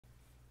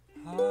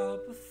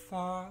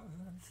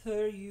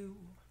Father, you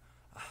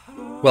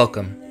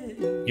Welcome.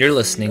 You're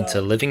listening to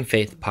Living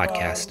Faith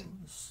Podcast.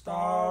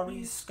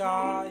 Starry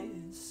skies,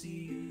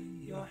 see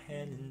your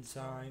hand in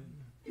time,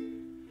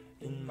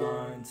 in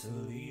mine to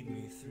lead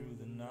me through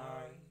the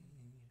night.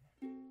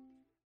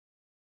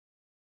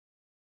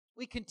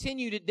 We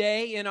continue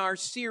today in our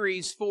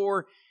series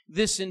for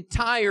this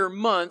entire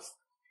month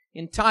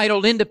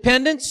entitled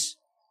Independence,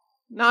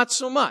 Not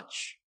So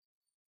Much.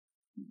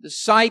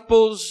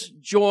 Disciples'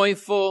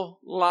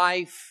 Joyful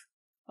Life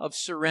of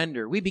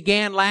Surrender. We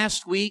began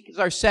last week, as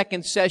our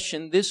second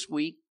session this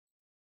week.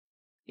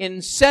 In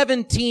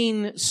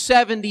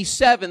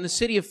 1777, the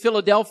city of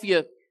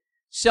Philadelphia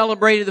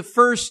celebrated the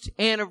first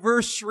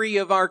anniversary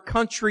of our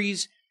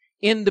country's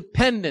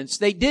independence.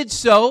 They did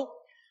so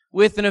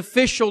with an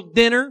official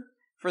dinner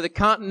for the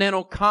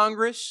Continental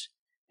Congress.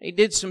 They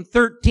did some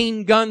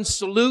 13-gun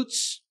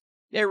salutes.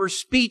 There were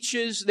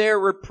speeches, there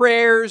were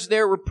prayers,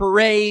 there were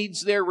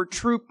parades, there were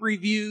troop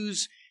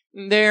reviews,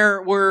 and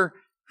there were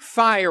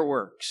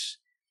fireworks.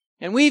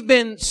 And we've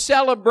been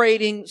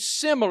celebrating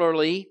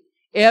similarly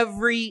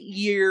every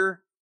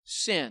year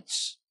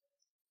since.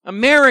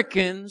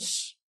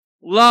 Americans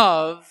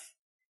love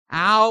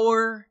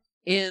our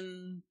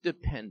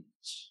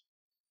independence.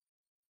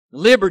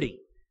 Liberty,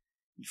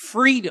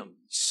 freedom,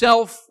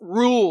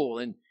 self-rule,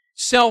 and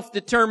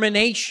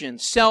self-determination,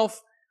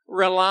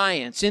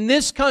 self-reliance. In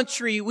this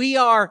country, we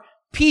are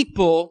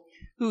people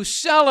who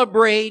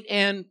celebrate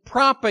and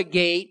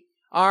propagate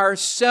our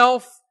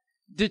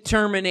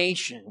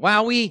self-determination.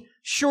 While we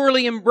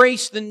surely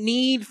embrace the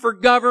need for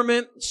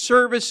government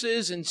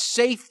services and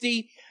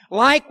safety,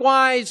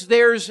 likewise,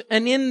 there's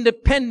an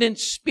independent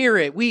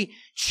spirit. We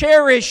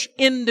cherish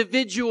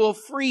individual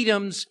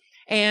freedoms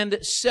and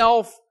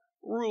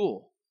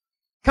self-rule.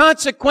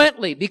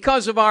 Consequently,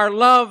 because of our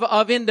love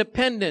of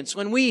independence,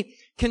 when we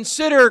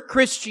consider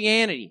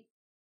Christianity,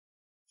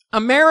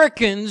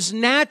 Americans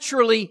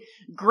naturally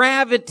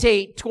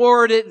gravitate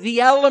toward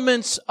the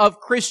elements of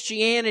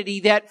Christianity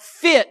that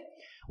fit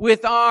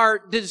with our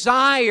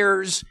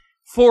desires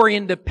for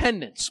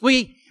independence.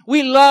 We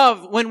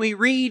love when we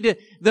read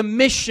the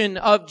mission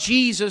of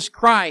Jesus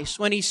Christ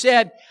when He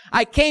said,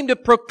 "I came to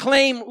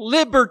proclaim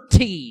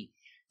liberty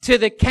to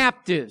the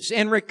captives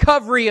and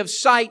recovery of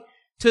sight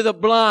to the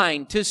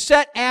blind, to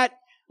set at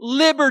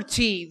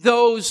liberty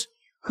those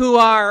who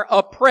are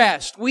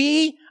oppressed."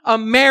 We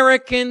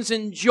Americans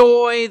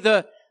enjoy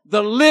the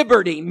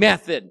liberty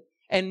method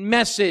and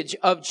message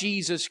of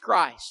Jesus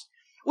Christ.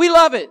 We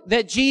love it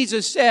that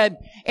Jesus said,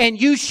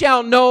 "And you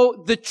shall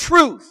know the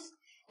truth,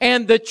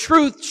 and the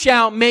truth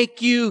shall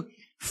make you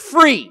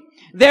free.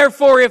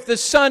 Therefore, if the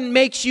Son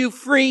makes you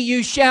free,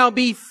 you shall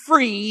be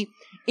free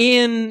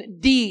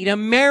indeed."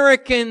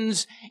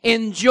 Americans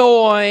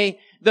enjoy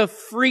the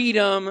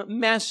freedom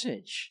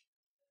message.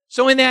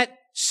 So in that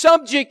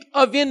subject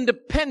of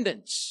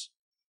independence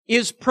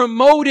is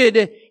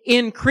promoted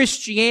in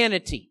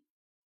Christianity,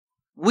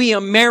 we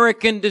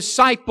American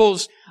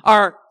disciples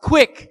are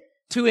quick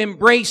to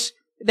embrace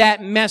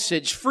that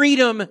message.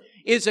 Freedom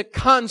is a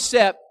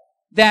concept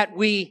that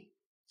we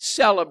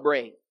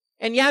celebrate.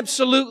 And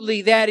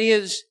absolutely that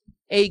is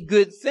a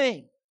good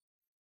thing.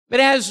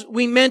 But as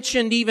we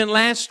mentioned even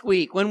last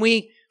week, when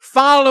we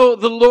follow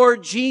the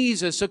Lord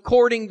Jesus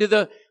according to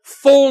the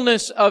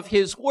fullness of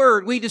His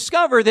Word, we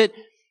discover that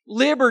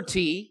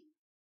liberty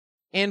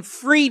and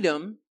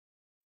freedom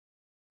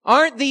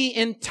aren't the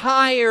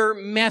entire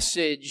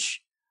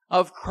message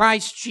of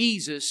Christ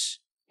Jesus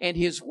and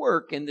His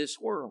work in this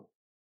world.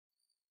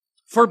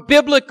 For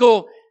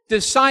biblical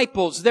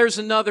disciples, there's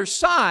another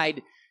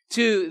side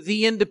to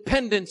the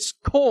independence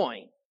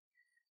coin.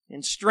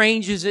 And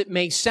strange as it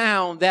may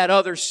sound, that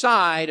other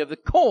side of the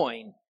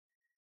coin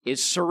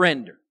is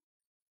surrender.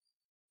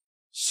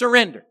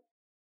 Surrender.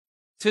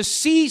 To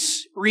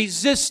cease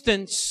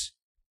resistance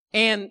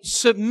and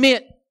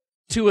submit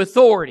to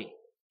authority.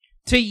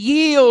 To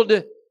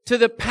yield to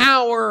the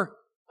power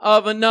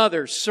of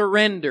another.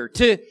 Surrender.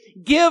 To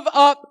give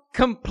up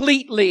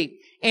completely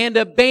and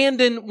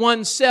abandon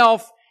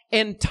oneself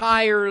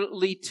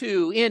entirely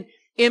too.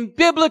 In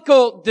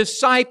biblical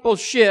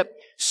discipleship,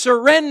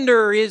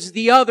 surrender is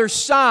the other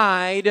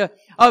side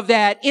of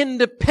that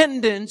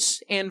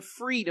independence and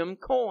freedom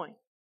coin.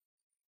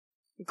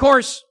 Of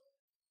course,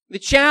 the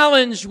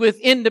challenge with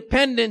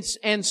independence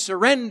and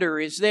surrender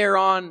is they're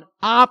on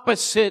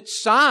opposite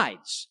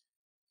sides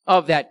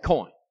of that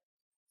coin.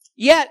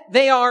 Yet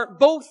they are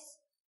both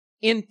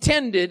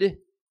intended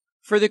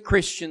for the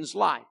Christian's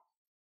life.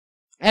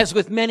 As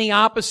with many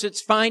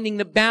opposites, finding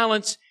the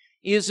balance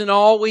isn't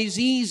always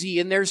easy,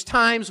 and there's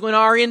times when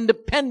our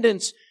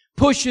independence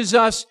pushes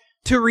us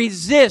to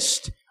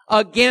resist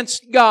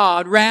against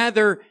God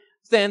rather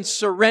than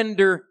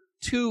surrender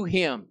to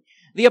Him.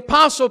 The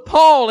Apostle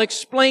Paul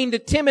explained to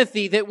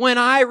Timothy that when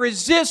I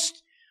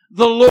resist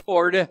the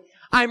Lord,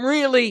 I'm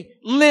really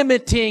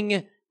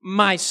limiting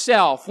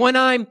myself. When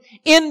I'm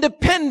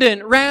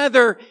independent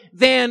rather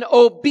than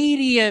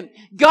obedient,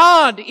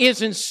 God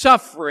isn't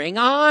suffering.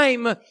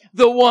 I'm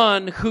the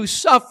one who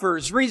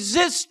suffers.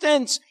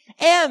 Resistance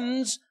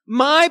ends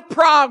my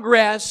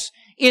progress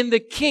in the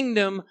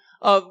kingdom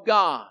of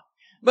God.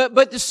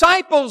 But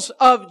disciples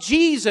of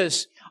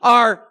Jesus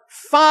are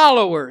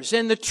followers.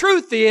 And the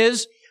truth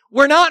is,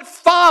 we're not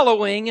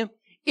following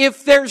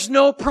if there's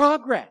no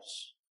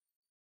progress.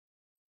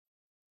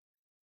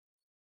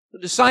 The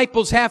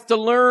disciples have to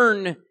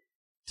learn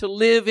to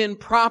live in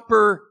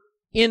proper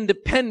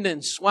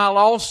independence while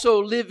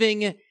also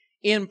living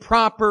in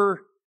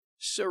proper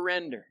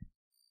surrender.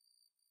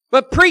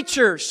 But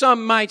preacher,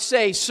 some might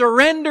say,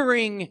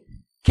 surrendering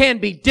can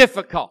be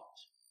difficult.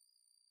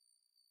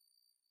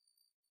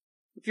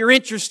 If you're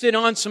interested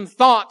on some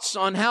thoughts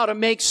on how to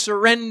make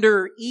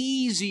surrender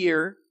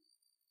easier,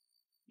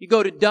 you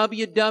go to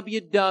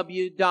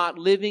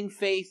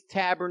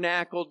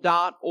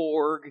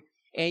www.livingfaithtabernacle.org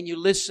and you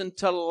listen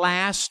to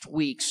last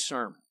week's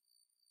sermon.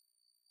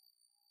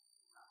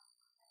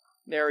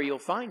 There you'll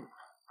find it.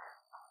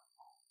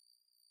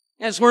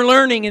 As we're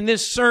learning in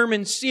this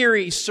sermon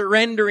series,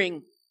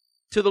 surrendering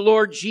to the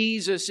Lord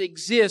Jesus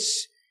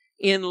exists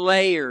in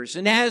layers.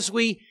 And as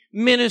we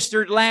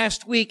ministered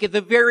last week, at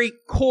the very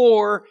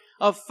core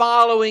of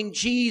following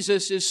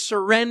Jesus is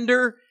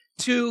surrender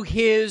to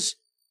His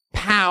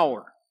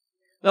power.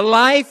 The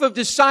life of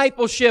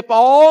discipleship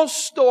all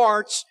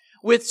starts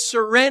with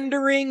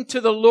surrendering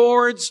to the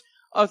Lord's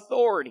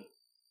authority.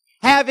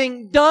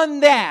 Having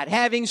done that,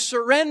 having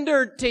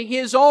surrendered to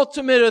His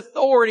ultimate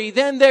authority,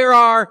 then there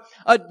are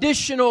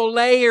additional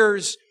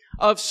layers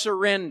of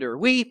surrender.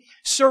 We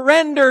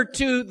surrender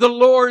to the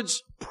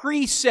Lord's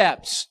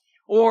precepts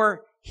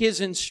or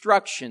His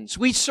instructions.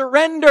 We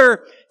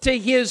surrender to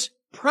His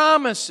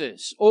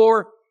promises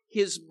or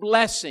His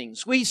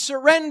blessings. We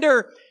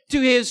surrender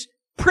to His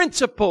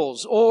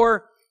principles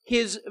or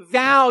His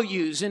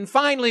values. And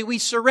finally, we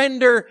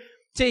surrender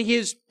to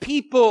His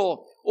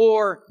people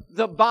or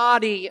the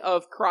body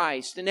of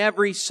Christ. And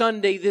every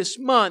Sunday this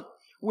month,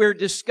 we're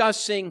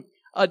discussing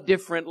a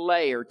different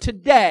layer.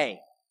 Today,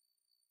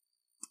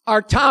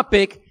 our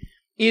topic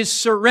is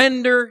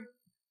surrender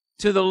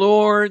to the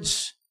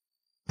Lord's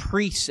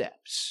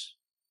precepts.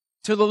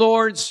 To the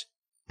Lord's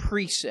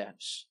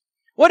precepts.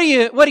 What do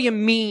you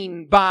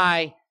mean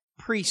by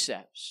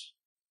precepts?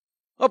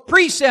 Well,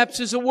 precepts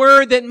is a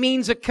word that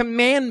means a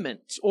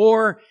commandment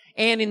or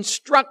an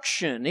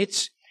instruction.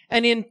 It's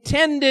an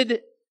intended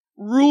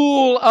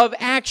rule of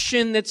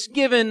action that's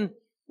given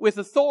with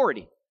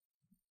authority.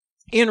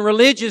 In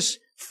religious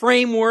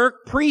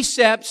framework,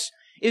 precepts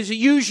is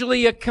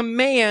usually a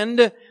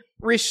command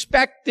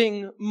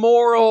respecting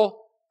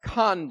moral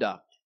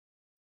conduct.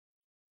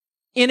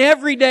 In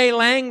everyday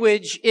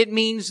language, it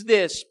means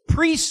this: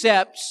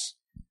 precepts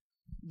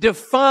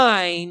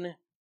define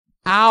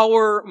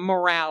our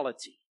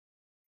morality.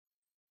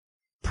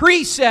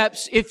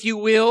 Precepts, if you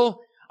will,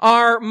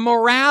 are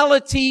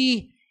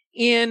morality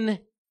in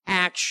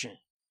action.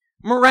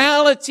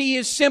 Morality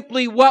is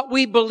simply what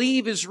we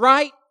believe is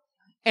right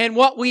and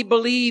what we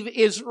believe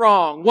is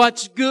wrong.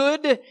 What's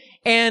good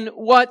and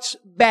what's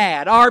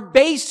bad. Our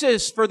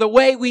basis for the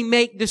way we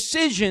make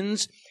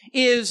decisions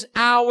is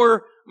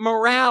our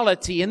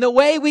morality. And the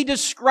way we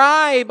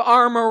describe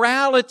our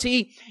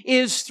morality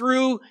is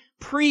through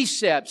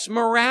precepts.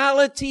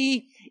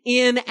 Morality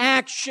in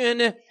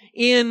action,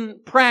 in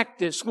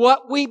practice.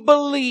 What we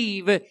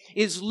believe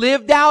is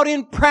lived out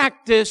in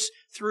practice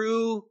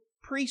through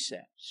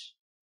precepts.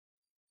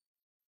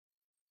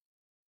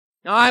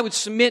 Now, I would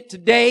submit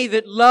today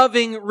that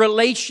loving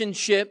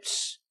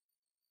relationships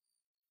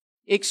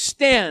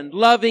extend,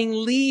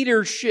 loving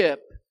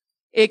leadership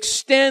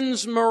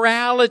extends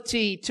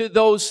morality to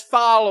those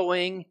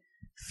following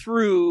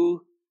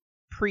through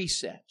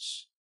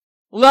precepts.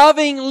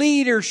 Loving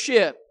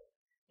leadership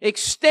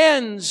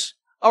extends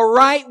a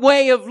right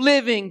way of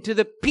living to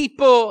the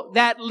people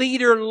that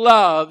leader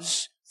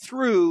loves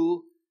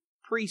through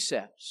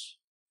precepts.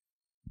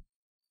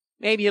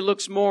 Maybe it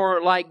looks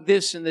more like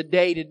this in the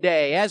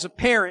day-to-day. As a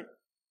parent,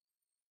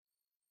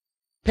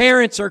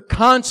 parents are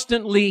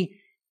constantly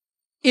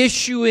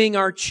issuing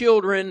our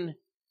children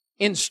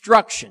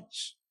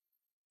instructions.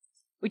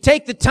 We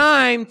take the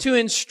time to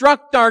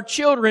instruct our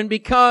children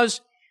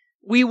because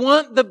we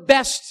want the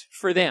best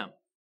for them.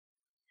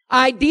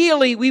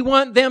 Ideally, we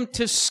want them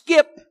to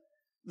skip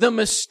the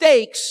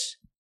mistakes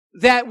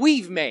that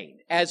we've made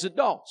as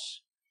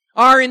adults.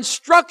 Our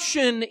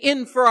instruction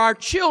in for our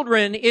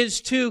children is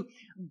to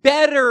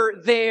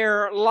better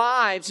their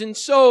lives. And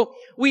so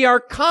we are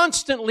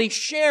constantly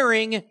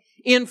sharing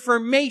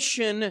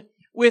information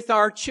with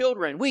our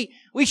children. We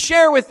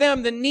share with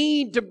them the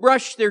need to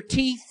brush their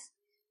teeth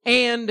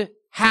and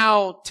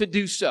how to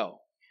do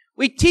so.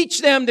 We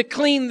teach them to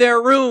clean their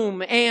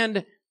room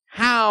and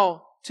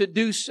how to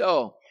do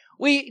so.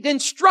 We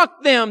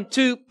instruct them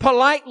to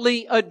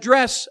politely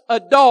address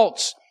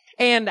adults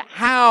and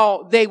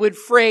how they would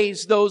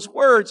phrase those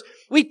words.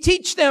 We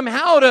teach them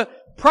how to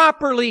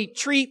properly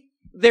treat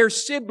their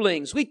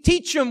siblings. We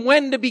teach them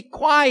when to be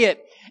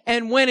quiet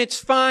and when it's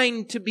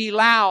fine to be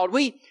loud.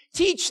 We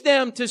teach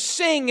them to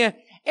sing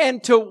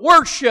and to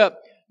worship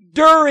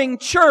during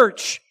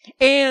church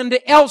and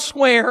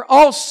elsewhere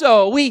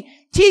also. We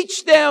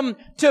teach them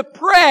to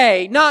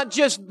pray, not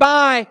just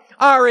by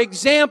our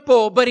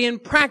example, but in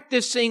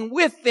practicing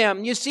with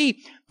them. You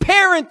see,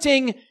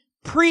 parenting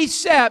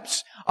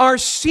precepts are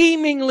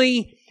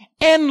seemingly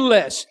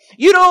endless.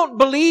 You don't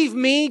believe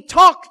me?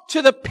 Talk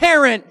to the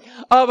parent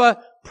of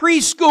a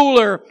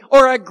preschooler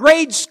or a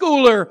grade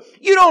schooler.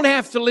 You don't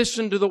have to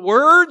listen to the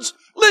words.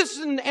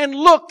 Listen and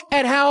look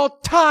at how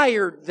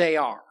tired they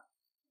are.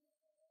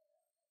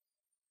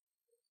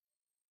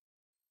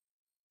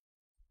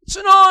 It's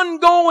an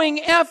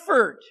ongoing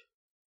effort.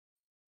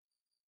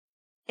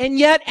 And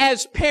yet,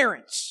 as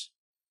parents,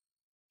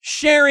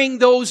 sharing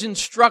those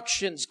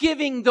instructions,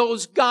 giving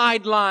those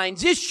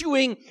guidelines,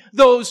 issuing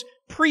those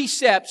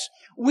precepts,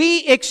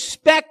 we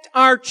expect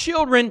our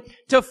children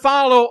to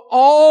follow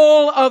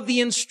all of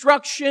the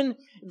instruction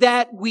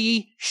that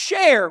we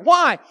share.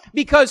 Why?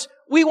 Because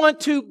we want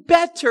to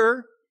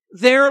better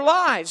their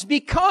lives.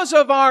 Because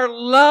of our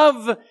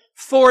love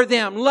for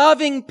them.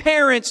 Loving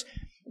parents,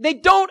 we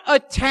don't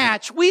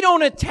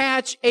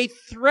attach a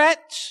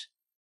threat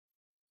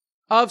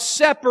of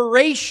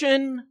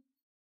separation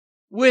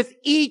with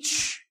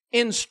each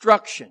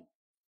instruction.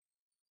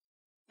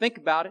 Think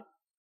about it.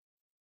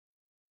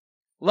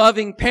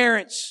 Loving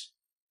parents,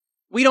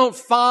 we don't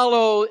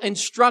follow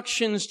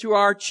instructions to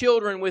our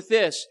children with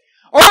this,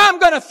 or I'm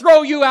going to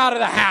throw you out of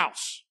the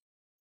house.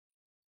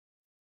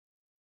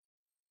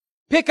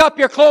 Pick up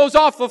your clothes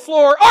off the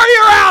floor, or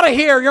you're out of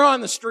here, you're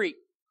on the street.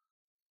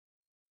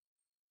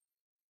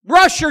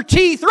 Brush your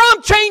teeth, or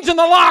I'm changing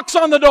the locks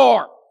on the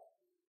door.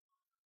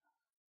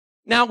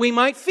 Now, we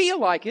might feel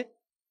like it,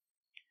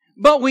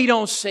 but we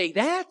don't say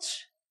that.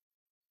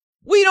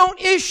 We don't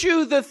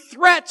issue the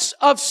threats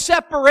of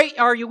separate.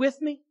 Are you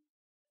with me?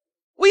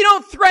 We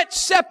don't threat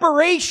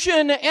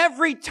separation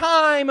every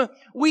time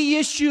we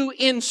issue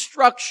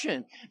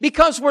instruction.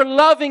 Because we're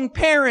loving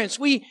parents,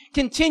 we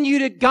continue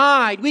to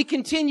guide, we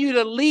continue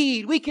to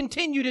lead, we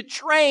continue to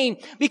train,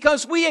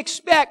 because we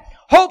expect,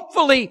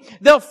 hopefully,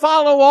 they'll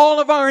follow all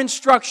of our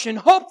instruction.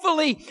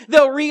 Hopefully,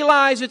 they'll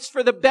realize it's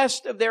for the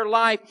best of their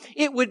life.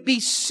 It would be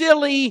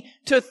silly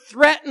to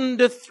threaten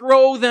to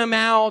throw them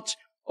out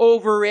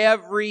over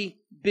every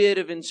bit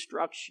of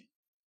instruction.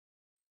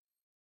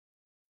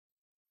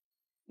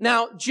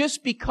 Now,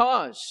 just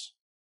because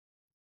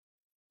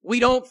we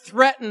don't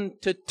threaten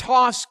to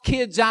toss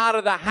kids out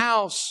of the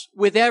house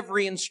with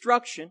every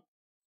instruction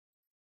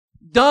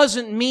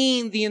doesn't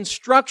mean the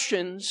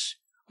instructions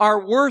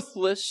are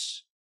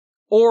worthless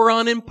or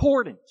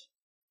unimportant.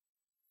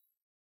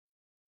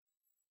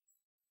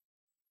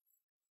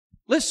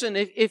 Listen,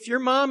 if your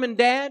mom and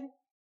dad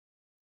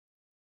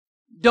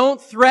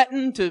don't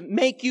threaten to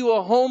make you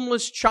a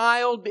homeless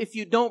child if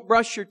you don't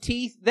brush your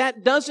teeth,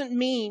 that doesn't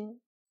mean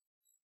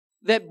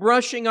that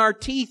brushing our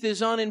teeth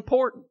is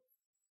unimportant.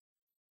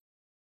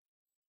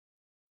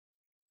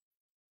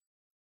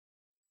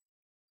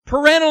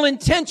 Parental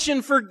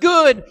intention for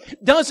good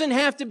doesn't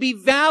have to be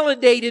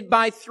validated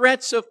by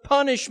threats of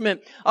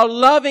punishment. A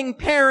loving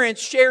parent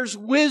shares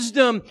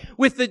wisdom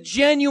with the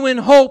genuine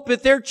hope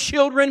that their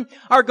children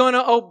are going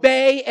to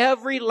obey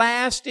every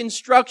last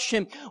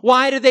instruction.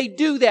 Why do they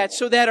do that?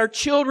 So that our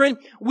children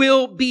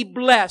will be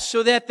blessed,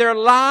 so that their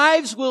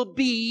lives will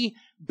be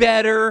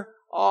better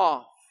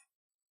off.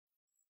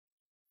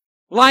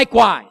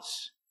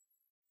 Likewise,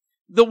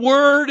 the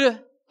word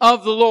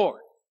of the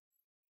Lord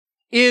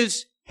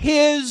is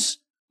His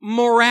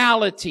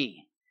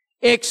morality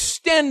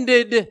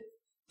extended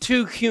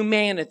to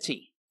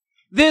humanity.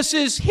 This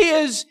is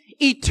His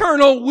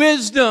eternal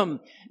wisdom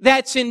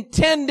that's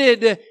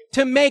intended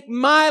to make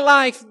my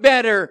life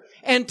better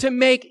and to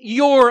make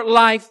your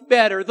life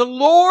better. The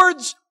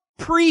Lord's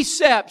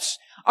precepts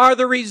are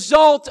the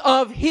result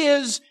of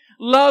His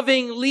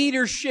loving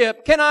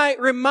leadership. Can I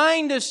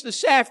remind us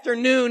this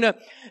afternoon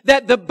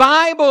that the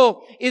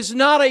Bible is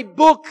not a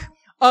book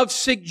of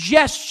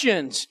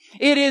suggestions.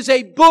 It is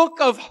a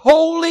book of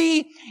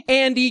holy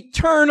and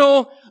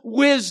eternal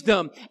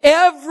wisdom.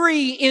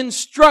 Every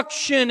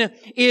instruction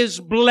is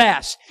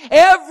blessed.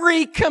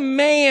 Every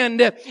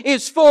command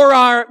is for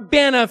our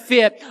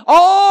benefit.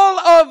 All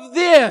of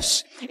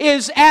this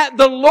is at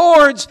the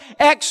Lord's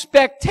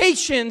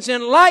expectations.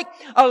 And like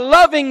a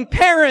loving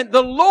parent,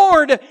 the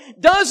Lord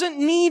doesn't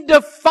need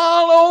to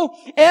follow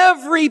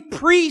every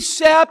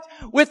precept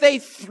with a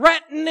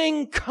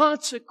threatening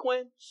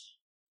consequence.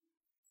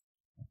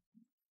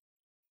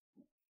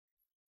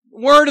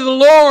 Word of the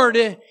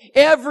Lord,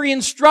 every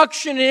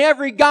instruction and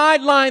every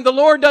guideline, the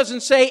Lord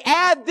doesn't say,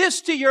 add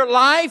this to your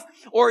life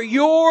or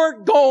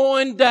you're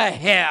going to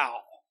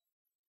hell.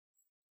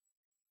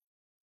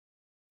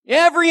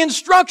 Every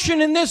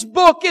instruction in this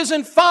book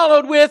isn't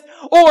followed with,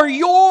 or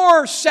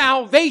your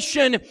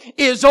salvation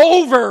is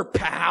over,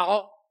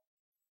 pal.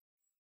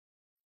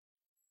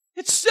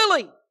 It's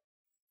silly.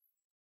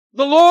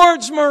 The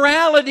Lord's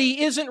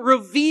morality isn't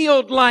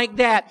revealed like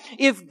that.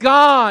 If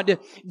God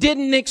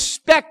didn't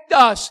expect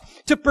us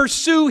to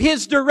pursue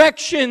His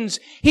directions,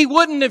 He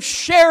wouldn't have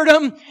shared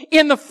them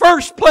in the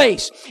first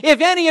place. If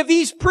any of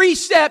these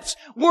precepts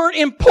weren't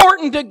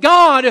important to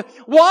God,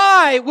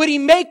 why would He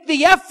make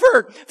the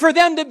effort for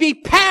them to be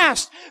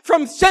passed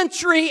from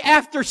century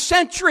after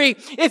century?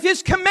 If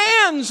His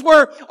commands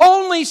were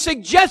only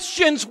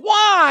suggestions,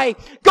 why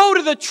go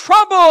to the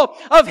trouble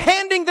of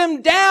handing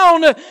them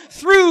down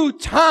through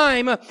time?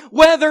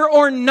 Whether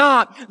or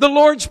not the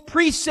Lord's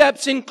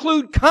precepts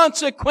include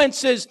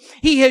consequences,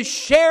 He has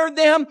shared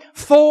them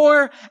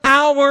for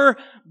our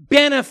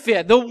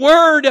benefit. The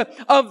word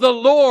of the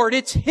Lord,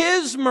 it's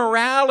His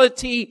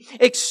morality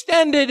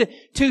extended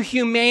to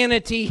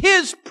humanity.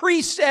 His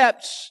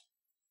precepts,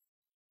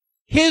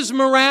 His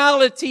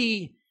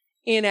morality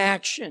in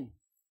action.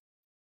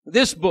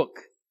 This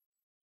book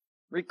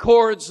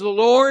records the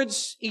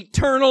Lord's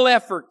eternal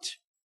effort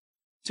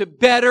to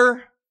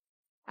better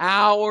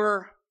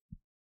our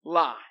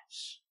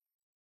lives.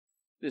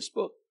 This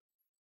book.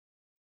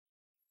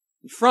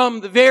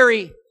 From the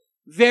very,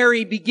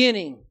 very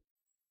beginning,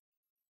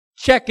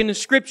 check in the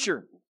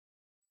Scripture.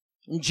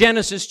 In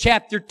Genesis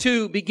chapter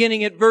 2,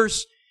 beginning at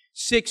verse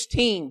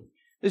 16.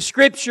 The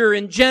Scripture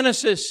in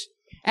Genesis,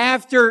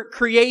 after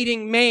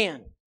creating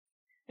man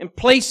and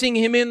placing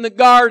him in the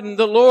garden,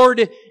 the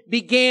Lord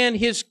began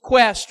His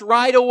quest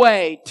right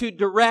away to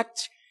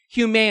direct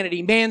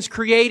humanity. Man's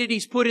created,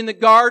 He's put in the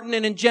garden,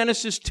 and in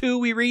Genesis 2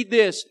 we read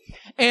this,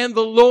 "And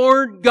the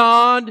Lord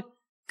God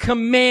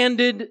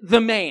commanded the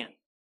man,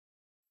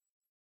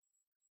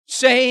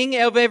 saying,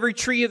 of every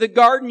tree of the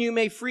garden you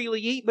may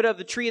freely eat, but of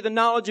the tree of the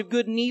knowledge of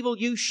good and evil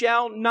you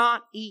shall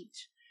not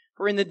eat.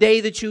 For in the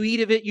day that you eat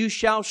of it you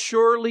shall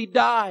surely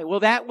die." Well,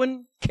 that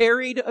one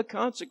carried a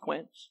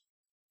consequence.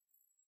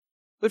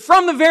 But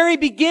from the very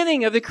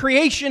beginning of the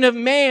creation of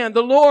man,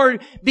 the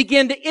Lord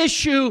began to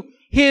issue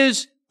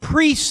His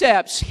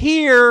precepts.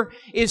 Here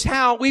is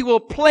how we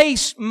will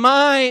place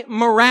my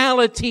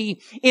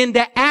morality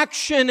into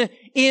action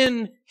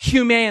in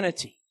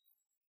humanity.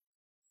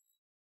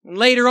 And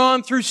later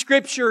on through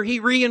Scripture, He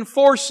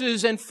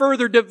reinforces and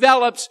further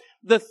develops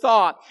the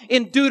thought.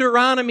 In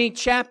Deuteronomy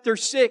chapter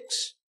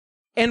 6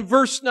 and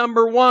verse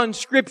number 1,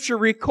 Scripture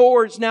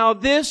records, "Now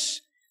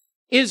this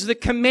is the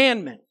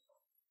commandment,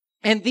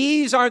 and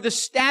these are the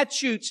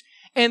statutes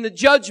and the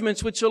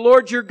judgments which the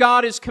Lord your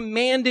God has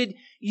commanded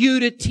you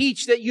to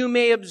teach, that you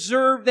may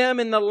observe them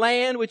in the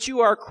land which you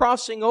are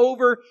crossing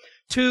over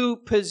to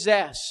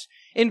possess."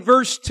 In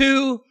verse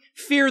 2,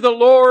 "Fear the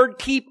Lord,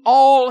 keep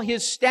all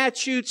His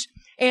statutes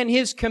and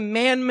His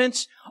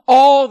commandments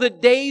all the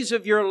days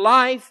of your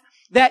life,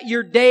 that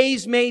your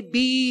days may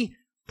be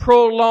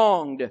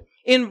prolonged."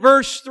 In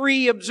verse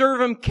 3, "Observe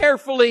them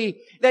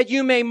carefully, that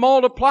you may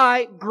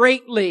multiply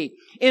greatly."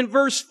 In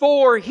verse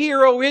 4,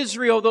 "Hear, O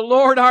Israel, the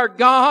Lord our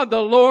God,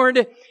 the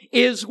Lord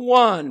is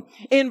one."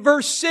 In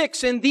verse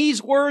 6, "And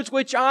these words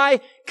which I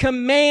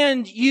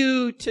command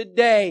you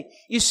today."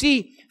 You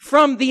see,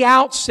 from the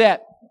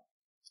outset,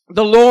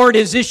 the Lord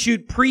has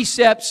issued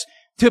precepts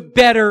to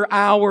better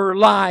our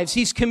lives.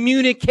 He's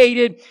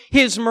communicated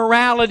His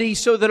morality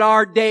so that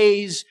our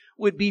days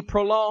would be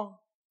prolonged.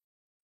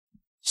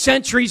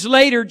 Centuries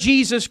later,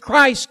 Jesus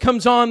Christ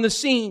comes on the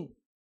scene.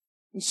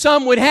 And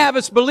some would have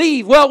us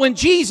believe, well, when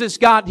Jesus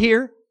got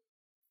here,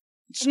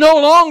 it's no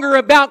longer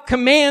about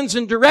commands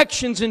and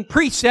directions and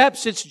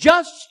precepts. It's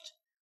just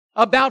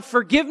about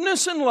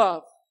forgiveness and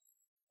love.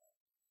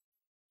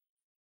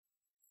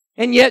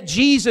 And yet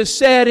Jesus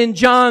said in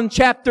John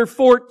chapter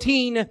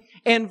 14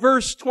 and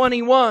verse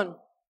 21,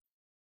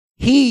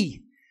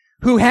 "He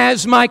who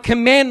has my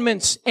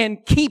commandments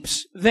and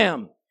keeps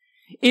them,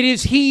 it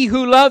is he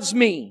who loves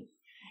me.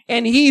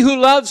 And he who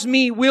loves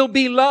me will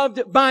be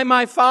loved by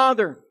my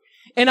Father.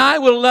 And I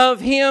will love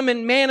him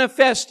and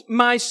manifest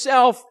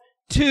myself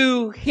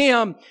to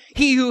him."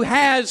 He who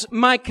has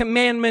my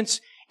commandments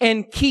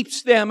and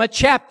keeps them. A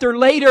chapter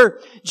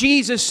later,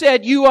 Jesus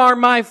said, "You are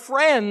my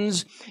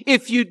friends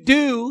if you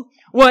do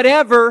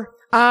whatever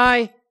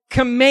I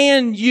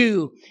command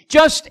you."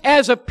 Just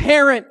as a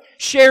parent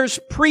shares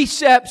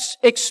precepts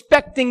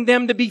expecting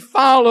them to be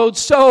followed,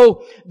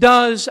 so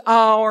does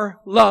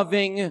our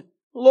loving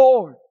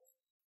Lord.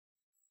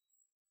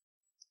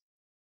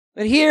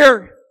 But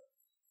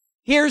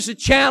here's a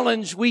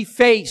challenge we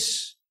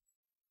face.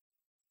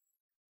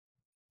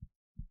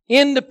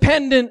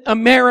 Independent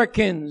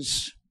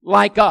Americans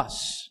like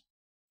us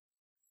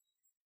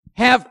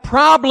have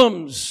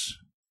problems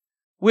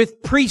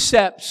with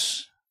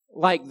precepts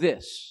like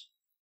this.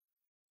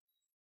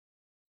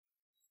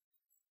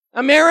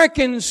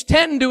 Americans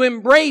tend to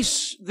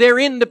embrace their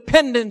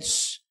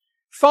independence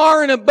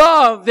far and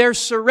above their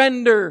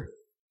surrender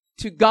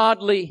to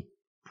godly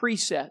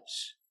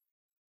precepts.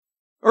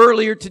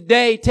 Earlier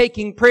today,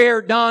 taking prayer,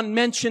 Don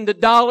mentioned a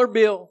dollar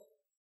bill.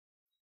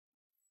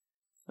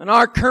 In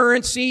our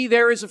currency,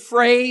 there is a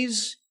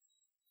phrase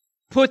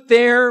put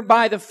there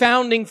by the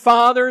founding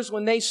fathers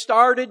when they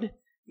started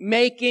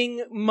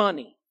making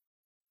money.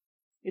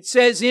 It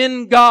says,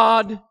 "In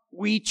God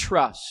we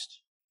trust.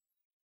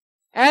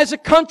 As a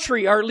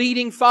country, our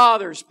leading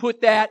fathers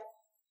put that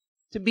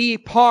to be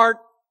part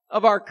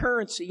of our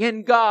currency.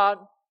 In God,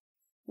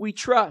 we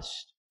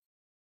trust.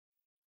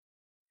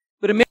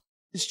 But America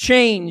has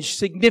changed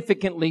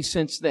significantly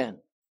since then.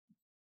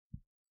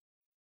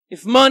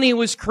 If money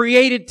was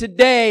created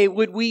today,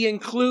 would we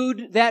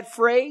include that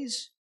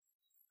phrase?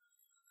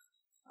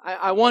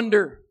 I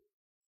wonder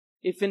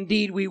if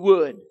indeed we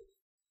would.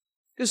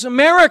 Because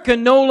America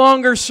no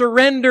longer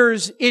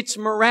surrenders its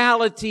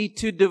morality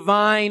to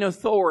divine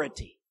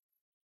authority.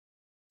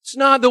 It's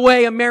not the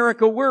way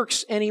America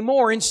works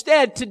anymore.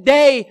 Instead,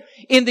 today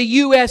in the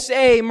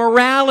USA,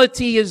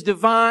 morality is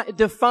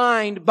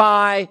defined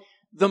by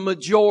the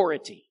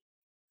majority.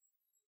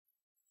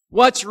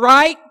 What's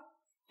right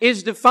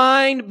is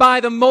defined by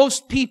the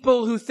most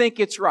people who think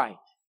it's right.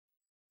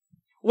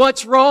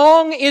 What's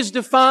wrong is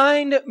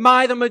defined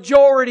by the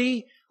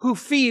majority who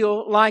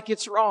feel like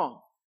it's wrong.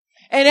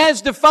 And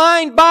as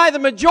defined by the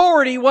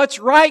majority, what's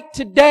right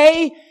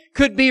today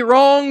could be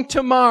wrong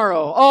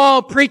tomorrow.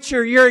 Oh,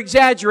 preacher, you're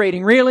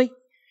exaggerating. Really?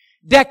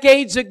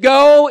 Decades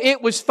ago,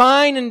 it was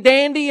fine and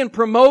dandy and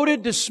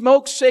promoted to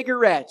smoke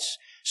cigarettes.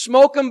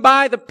 Smoke them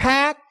by the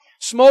pack.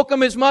 Smoke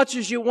them as much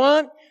as you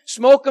want.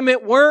 Smoke them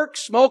at work.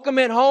 Smoke them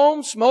at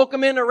home. Smoke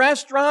them in a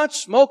restaurant.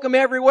 Smoke them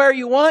everywhere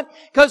you want.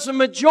 Because the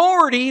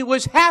majority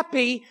was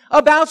happy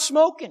about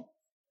smoking.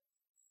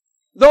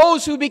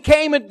 Those who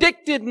became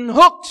addicted and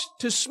hooked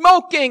to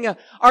smoking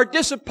are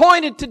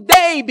disappointed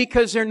today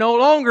because they're no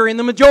longer in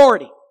the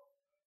majority.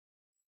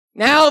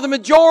 Now the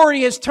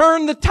majority has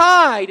turned the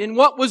tide, and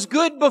what was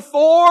good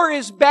before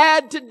is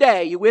bad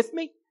today. You with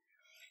me?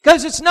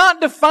 Because it's not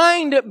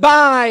defined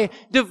by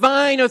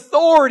divine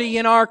authority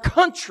in our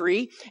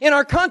country. In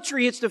our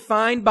country, it's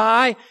defined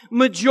by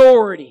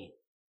majority.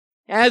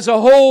 As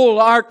a whole,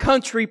 our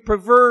country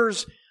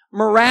prefers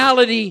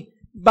morality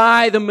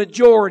by the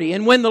majority.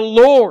 And when the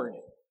Lord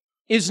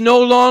is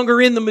no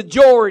longer in the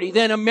majority,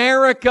 then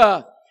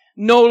America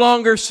no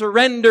longer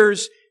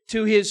surrenders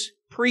to His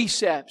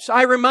precepts.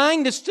 I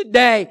remind us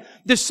today,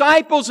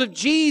 disciples of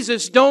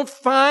Jesus don't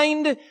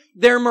find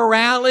their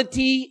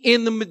morality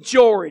in the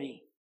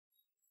majority.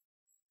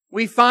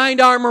 We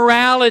find our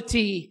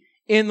morality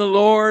in the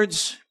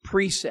Lord's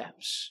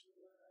precepts.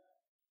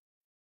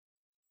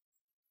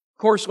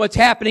 Of course, what's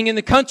happening in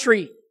the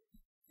country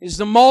is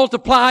the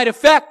multiplied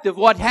effect of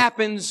what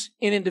happens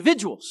in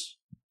individuals.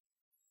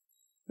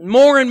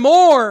 More and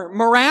more,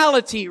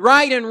 morality,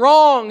 right and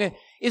wrong,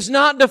 is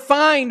not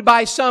defined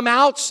by some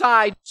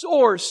outside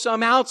source,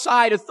 some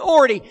outside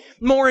authority.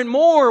 More and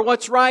more,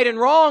 what's right and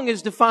wrong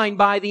is defined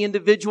by the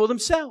individual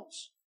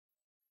themselves.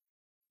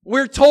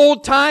 We're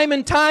told time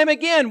and time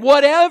again,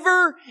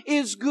 whatever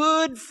is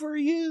good for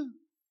you.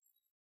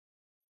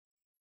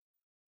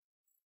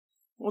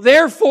 Well,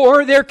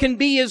 therefore, there can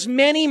be as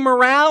many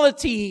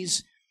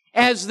moralities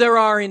as there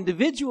are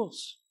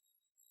individuals.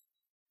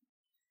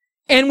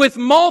 And with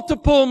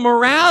multiple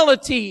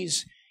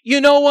moralities, you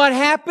know what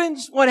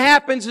happens? What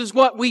happens is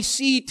what we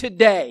see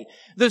today.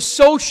 The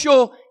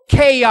social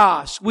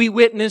chaos we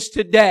witness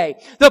today.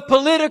 The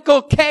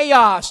political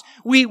chaos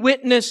we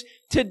witness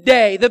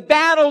today. The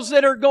battles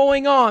that are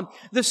going on.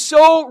 The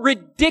so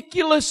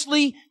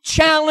ridiculously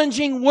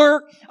challenging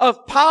work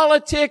of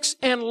politics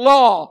and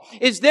law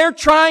is they're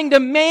trying to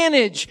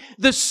manage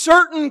the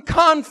certain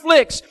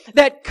conflicts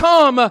that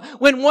come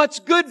when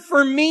what's good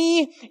for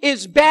me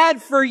is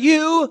bad for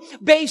you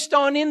based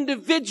on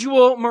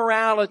individual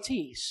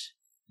moralities.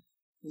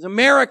 As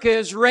America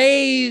has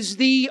raised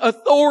the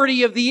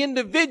authority of the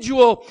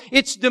individual,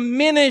 it's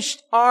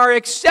diminished our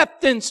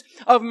acceptance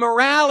of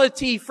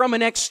morality from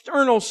an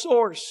external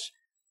source.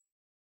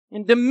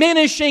 And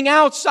diminishing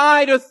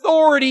outside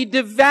authority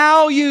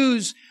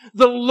devalues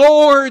the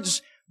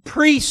Lord's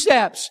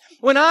precepts.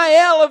 When I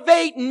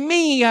elevate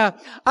me,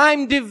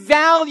 I'm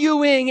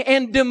devaluing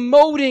and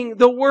demoting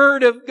the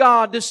Word of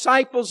God.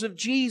 Disciples of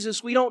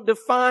Jesus, we don't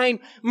define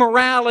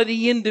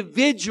morality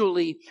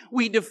individually.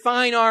 We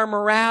define our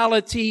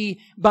morality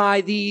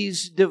by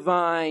these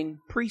divine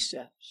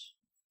precepts.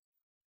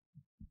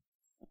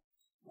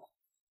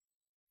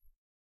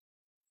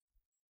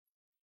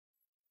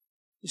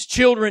 As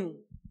children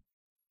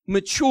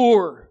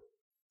mature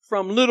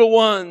from little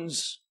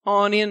ones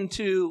on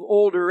into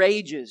older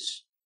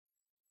ages,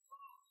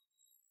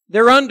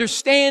 their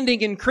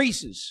understanding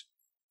increases.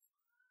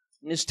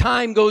 And as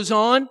time goes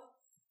on,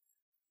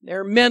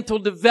 their mental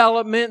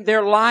development,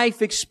 their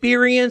life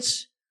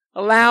experience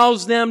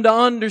allows them to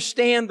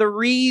understand the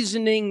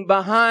reasoning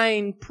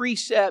behind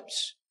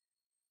precepts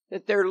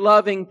that their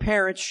loving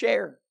parents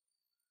share.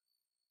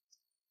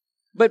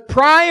 But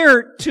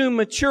prior to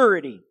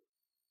maturity,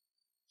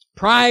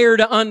 prior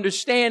to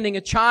understanding,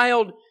 a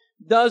child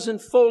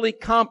doesn't fully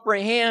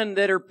comprehend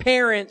that her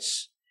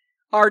parents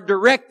are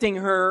directing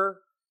her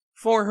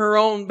for her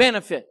own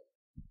benefit.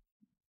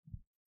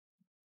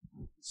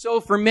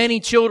 So for many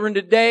children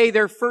today,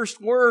 their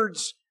first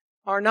words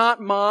are not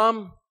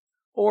mom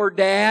or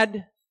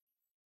dad.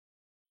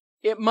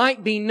 It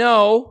might be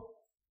no.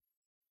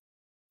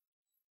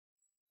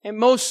 And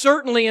most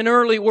certainly an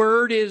early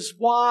word is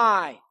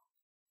why.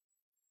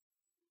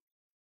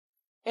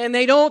 And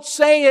they don't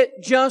say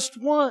it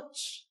just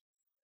once.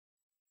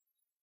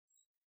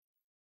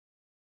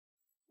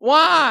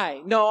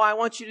 Why? No, I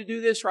want you to do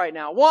this right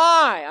now.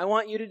 Why? I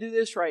want you to do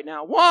this right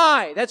now.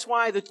 Why? That's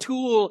why the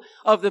tool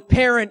of the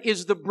parent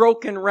is the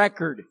broken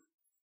record.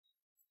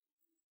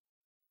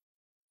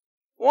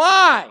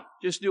 Why?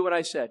 Just do what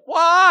I said.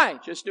 Why?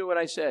 Just do what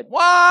I said.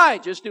 Why?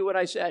 Just do what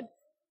I said.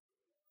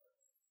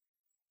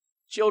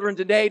 Children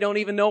today don't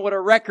even know what a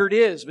record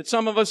is, but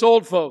some of us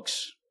old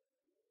folks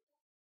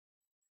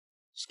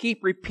just keep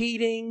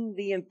repeating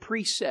the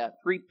precept,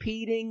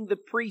 repeating the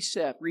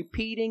precept,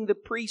 repeating the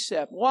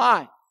precept.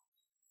 Why?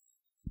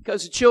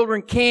 Because the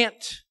children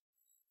can't.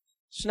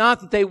 It's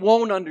not that they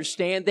won't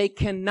understand, they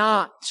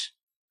cannot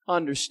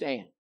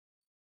understand.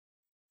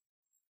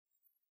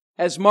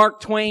 As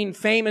Mark Twain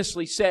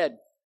famously said,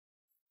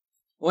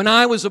 when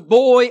I was a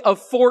boy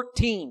of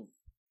 14,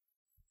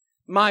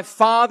 my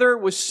father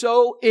was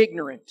so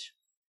ignorant,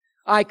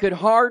 I could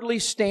hardly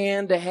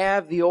stand to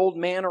have the old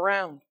man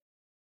around.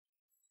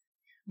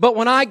 But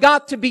when I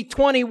got to be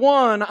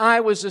 21,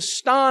 I was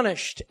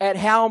astonished at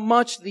how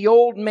much the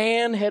old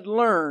man had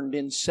learned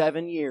in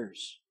 7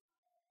 years.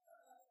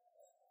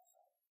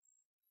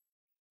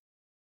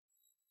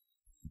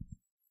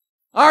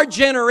 Our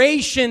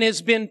generation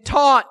has been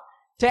taught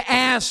to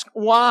ask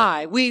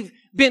why. We've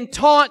been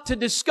taught to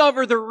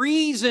discover the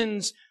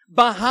reasons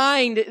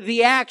behind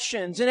the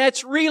actions. And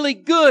that's really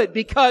good,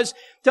 because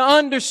to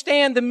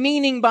understand the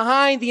meaning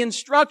behind the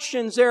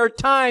instructions, there are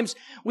times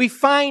we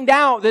find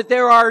out that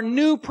there are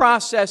new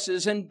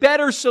processes and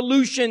better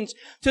solutions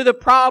to the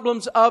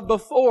problems of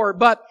before.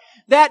 But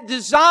that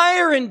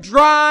desire and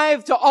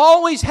drive to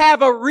always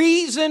have a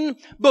reason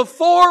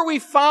before we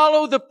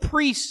follow the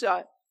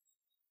precept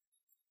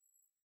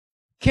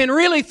can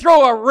really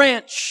throw a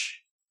wrench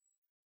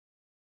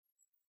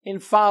in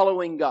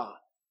following God.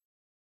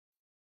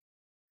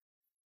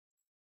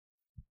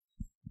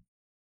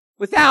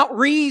 Without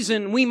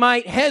reason, we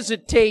might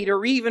hesitate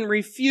or even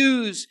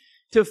refuse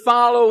to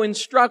follow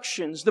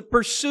instructions. The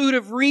pursuit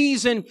of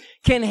reason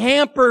can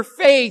hamper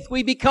faith.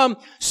 We become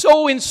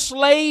so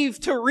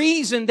enslaved to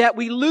reason that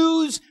we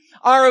lose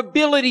our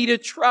ability to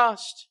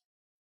trust.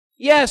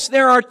 Yes,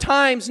 there are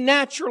times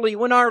naturally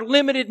when our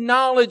limited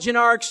knowledge and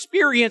our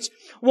experience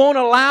won't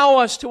allow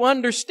us to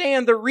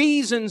understand the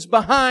reasons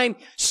behind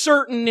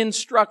certain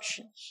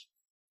instructions.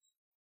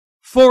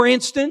 For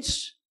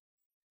instance,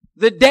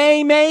 the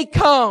day may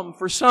come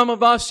for some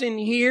of us in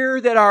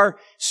here that are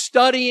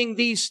studying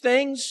these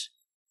things.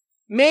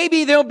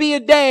 Maybe there'll be a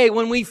day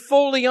when we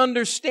fully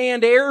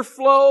understand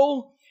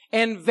airflow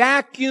and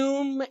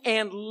vacuum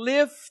and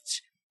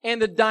lift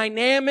and the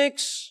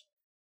dynamics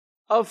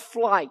of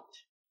flight.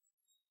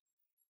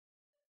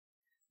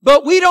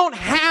 But we don't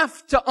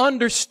have to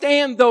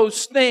understand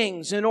those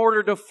things in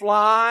order to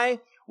fly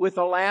with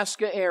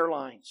Alaska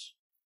Airlines.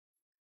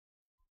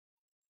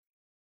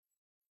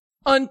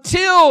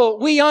 Until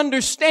we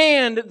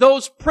understand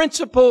those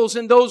principles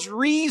and those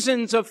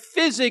reasons of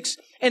physics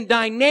and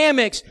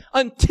dynamics,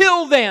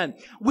 until then,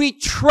 we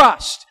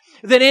trust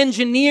that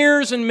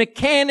engineers and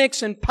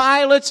mechanics and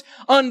pilots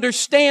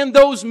understand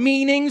those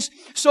meanings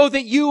so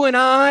that you and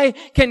I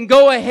can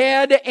go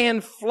ahead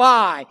and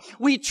fly.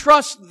 We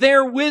trust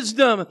their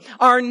wisdom,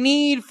 our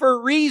need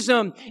for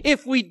reason.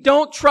 If we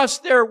don't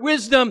trust their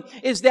wisdom,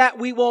 is that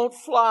we won't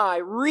fly.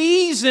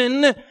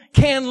 Reason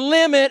can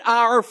limit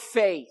our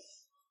faith.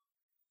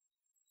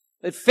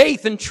 That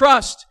faith and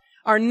trust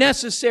are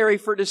necessary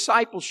for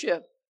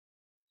discipleship.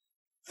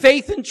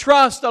 Faith and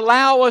trust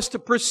allow us to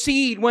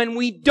proceed when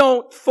we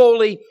don't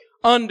fully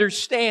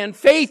understand.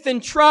 Faith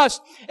and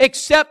trust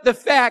accept the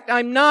fact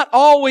I'm not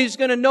always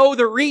going to know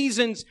the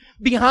reasons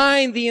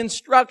behind the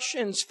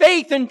instructions.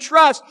 Faith and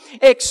trust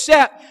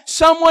accept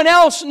someone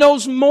else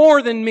knows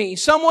more than me.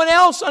 Someone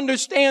else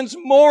understands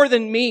more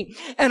than me.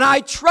 And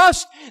I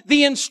trust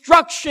the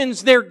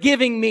instructions they're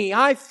giving me.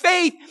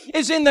 Faith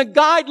is in the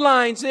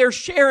guidelines they're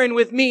sharing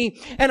with me.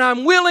 And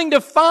I'm willing to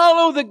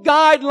follow the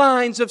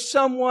guidelines of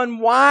someone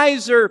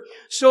wiser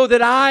so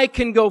that I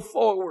can go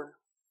forward.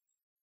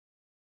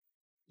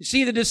 You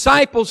see, the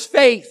disciples'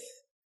 faith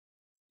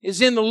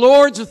is in the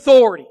Lord's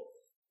authority,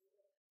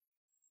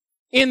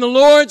 in the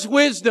Lord's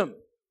wisdom,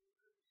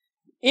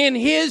 in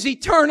His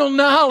eternal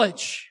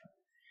knowledge,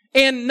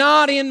 and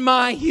not in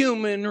my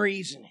human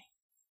reasoning.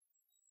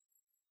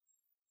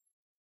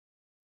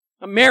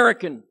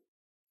 American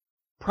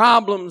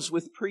problems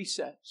with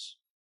precepts.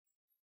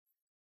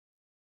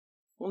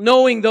 Well,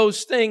 knowing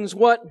those things,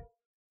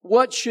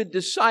 what should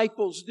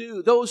disciples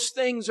do? Those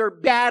things are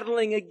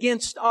battling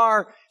against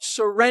our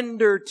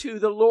surrender to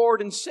the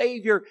Lord and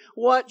Savior.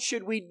 What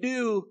should we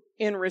do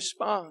in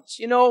response?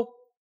 You know,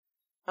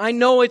 I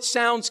know it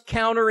sounds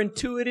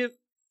counterintuitive,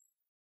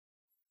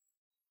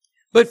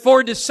 but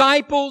for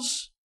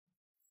disciples,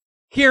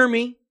 hear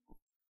me,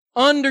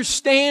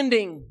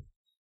 understanding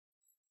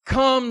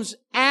comes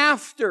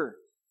after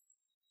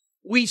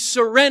we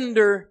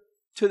surrender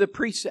to the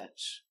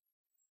precepts.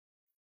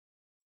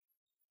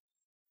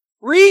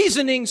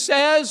 Reasoning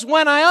says,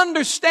 when I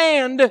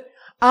understand,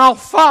 I'll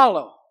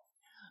follow.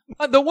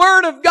 But the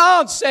Word of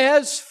God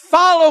says,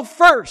 follow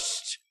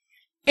first,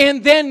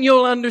 and then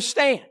you'll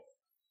understand.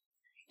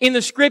 In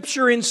the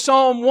Scripture in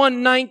Psalm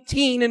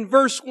 119 and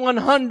verse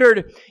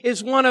 100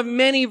 is one of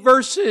many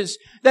verses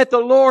that the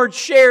Lord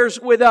shares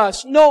with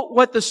us. Note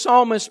what the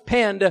psalmist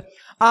penned.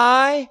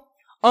 I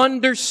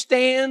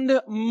understand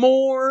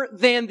more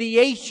than the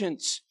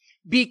ancients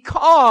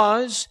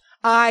because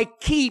I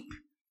keep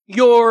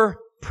your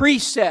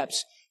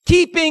precepts.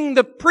 Keeping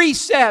the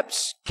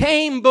precepts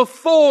came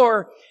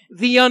before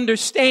the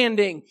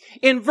understanding.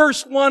 In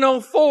verse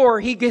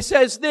 104, he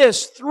says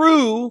this,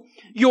 through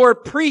your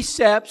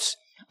precepts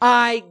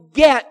I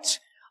get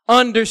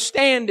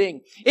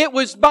understanding. It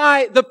was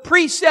by the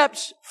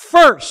precepts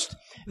first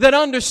that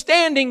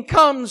understanding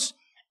comes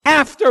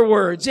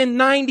afterwards. In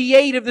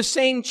 98 of the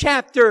same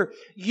chapter,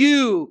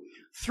 you,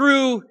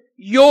 through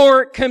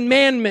your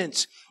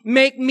commandments,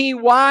 make me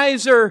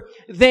wiser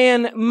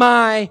than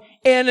my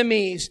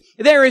enemies.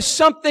 There is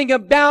something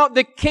about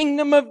the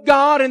kingdom of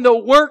God and the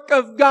work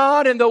of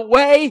God and the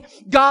way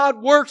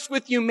God works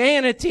with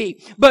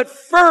humanity. But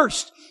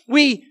first,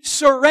 we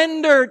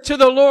surrender to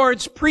the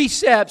Lord's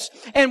precepts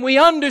and we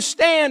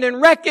understand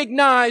and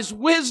recognize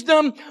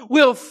wisdom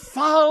will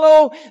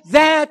follow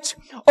that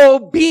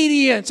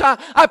obedience.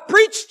 I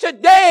preach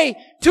today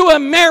to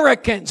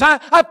Americans.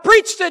 I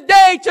preach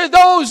today to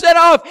those that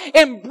have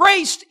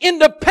embraced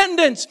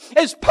independence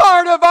as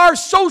part of our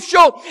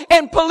social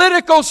and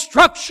political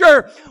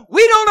structure.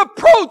 We don't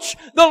approach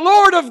the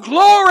Lord of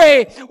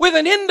glory with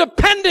an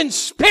independent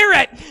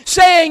spirit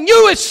saying,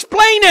 you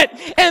explain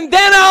it and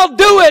then I'll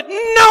do it.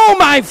 No,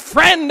 my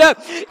friend.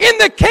 In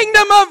the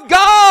kingdom of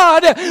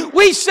God,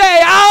 we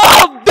say,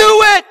 I'll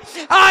do it.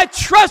 I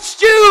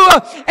trust you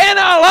and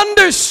I'll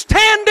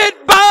understand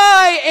it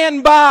by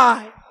and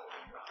by.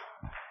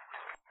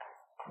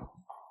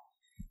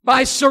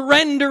 By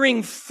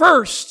surrendering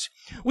first,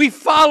 we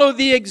follow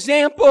the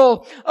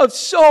example of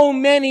so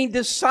many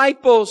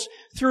disciples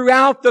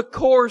throughout the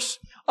course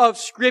of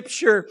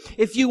Scripture.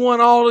 If you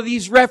want all of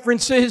these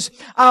references,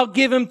 I'll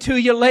give them to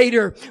you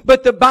later.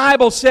 But the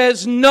Bible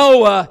says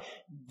Noah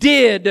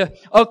did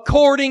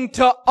according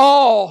to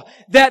all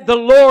that the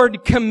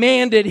Lord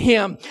commanded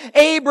him.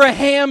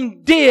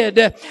 Abraham did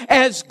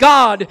as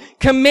God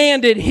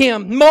commanded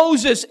him.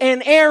 Moses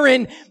and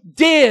Aaron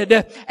did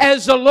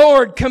as the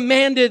Lord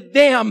commanded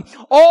them.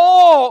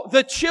 All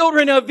the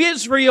children of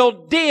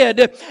Israel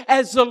did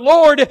as the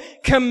Lord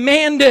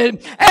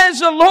commanded.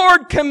 As the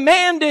Lord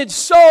commanded,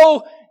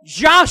 so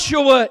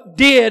Joshua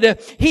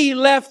did. He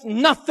left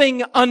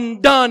nothing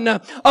undone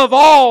of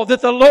all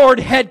that the Lord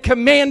had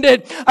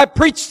commanded. I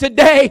preach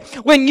today,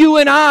 when you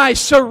and I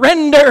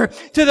surrender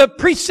to the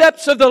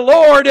precepts of the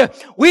Lord,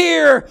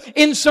 we're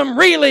in some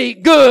really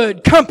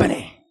good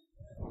company.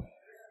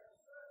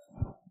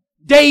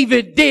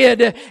 David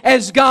did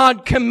as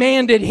God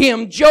commanded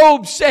him.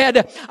 Job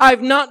said,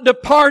 I've not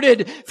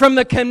departed from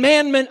the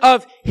commandment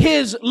of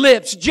his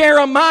lips.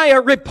 Jeremiah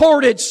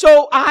reported,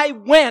 so I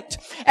went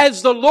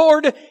as the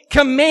Lord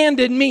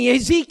commanded me.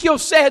 Ezekiel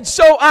said,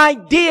 so I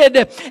did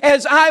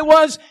as I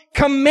was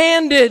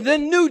commanded. The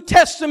New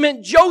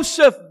Testament,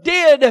 Joseph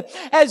did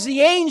as the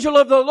angel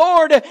of the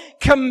Lord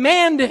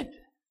commanded.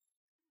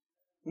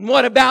 And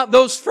what about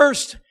those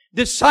first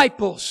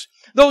disciples?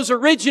 Those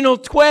original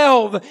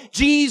 12,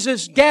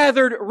 Jesus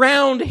gathered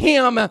round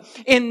him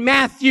in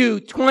Matthew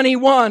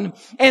 21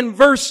 and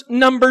verse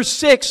number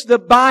 6. The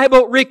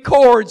Bible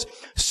records,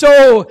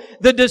 so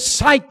the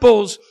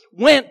disciples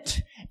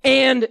went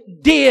and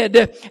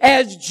did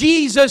as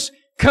Jesus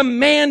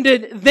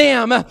commanded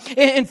them.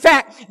 In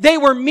fact, they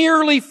were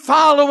merely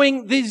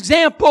following the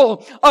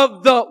example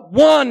of the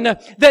one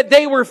that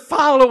they were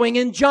following.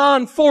 In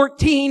John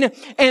 14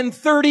 and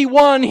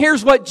 31,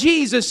 here's what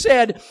Jesus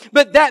said,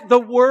 but that the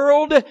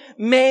world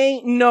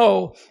may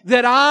know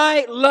that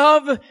I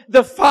love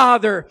the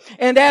Father,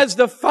 and as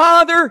the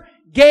Father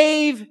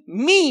gave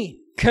me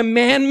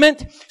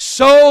commandment,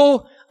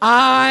 so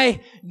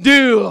I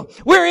do.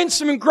 We're in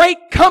some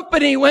great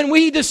company when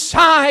we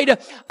decide,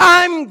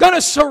 I'm going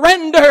to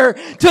surrender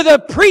to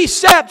the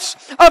precepts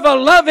of a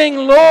loving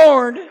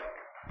Lord.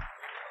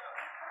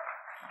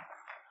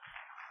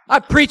 I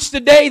preach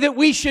today that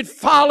we should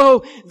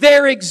follow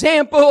their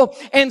example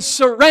and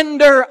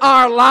surrender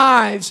our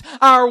lives,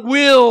 our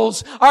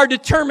wills, our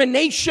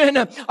determination,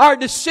 our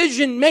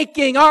decision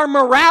making, our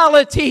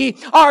morality,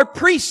 our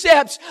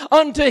precepts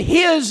unto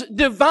His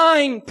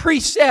divine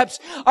precepts.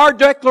 Our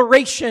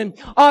declaration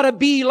ought to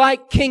be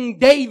like King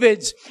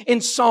David's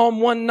in Psalm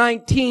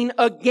 119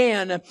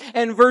 again.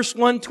 And verse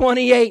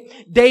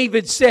 128,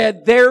 David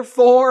said,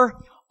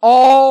 therefore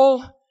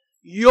all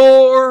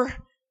your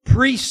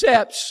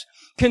precepts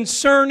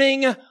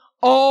concerning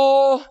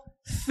all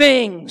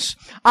things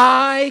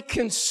I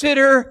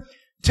consider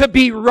to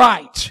be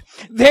right.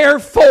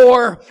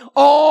 Therefore,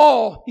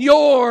 all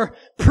your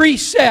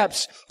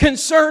precepts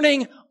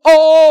concerning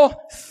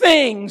all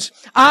things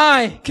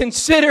I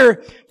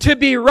consider to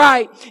be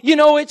right. You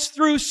know, it's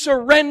through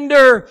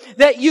surrender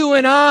that you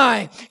and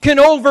I can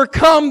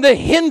overcome the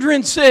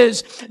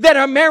hindrances that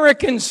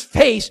Americans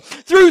face.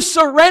 Through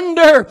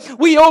surrender,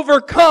 we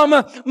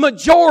overcome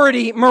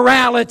majority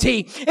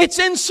morality. It's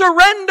in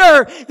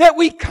surrender that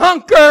we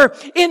conquer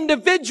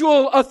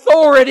individual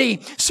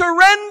authority.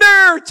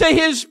 Surrender to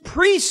His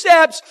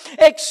precepts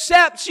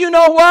accepts, you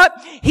know what?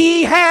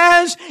 He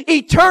has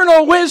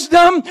eternal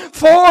wisdom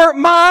for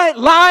my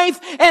life,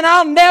 and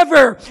I'll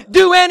never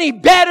do any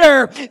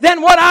better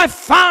than what I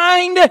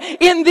find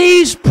in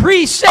these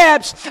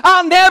precepts.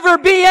 I'll never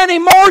be any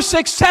more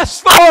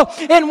successful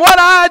in what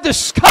I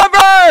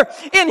discover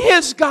in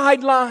His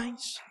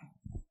guidelines.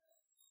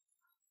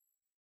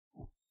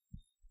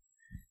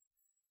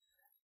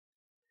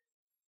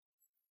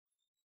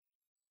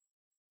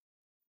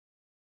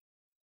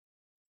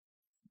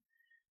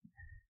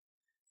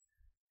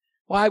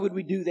 Why would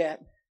we do that?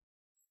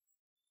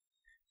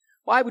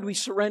 Why would we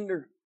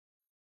surrender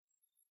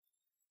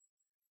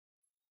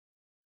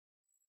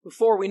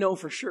before we know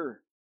for sure?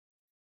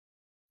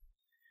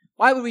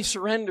 Why would we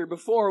surrender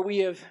before we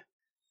have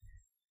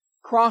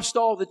crossed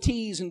all the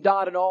T's and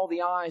dotted all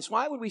the I's?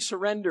 Why would we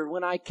surrender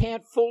when I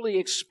can't fully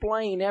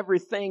explain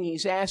everything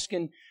He's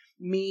asking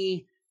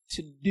me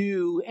to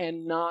do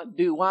and not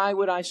do? Why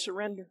would I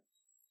surrender?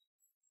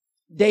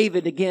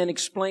 David again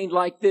explained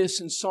like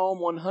this in Psalm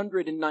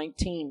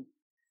 119.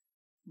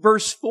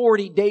 Verse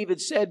 40, David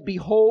said,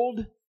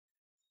 "Behold,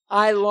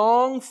 I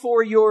long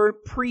for your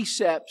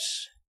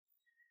precepts.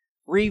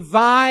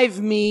 Revive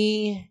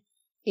me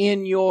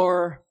in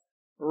your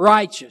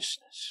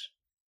righteousness."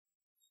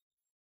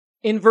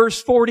 In verse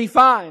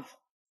 45,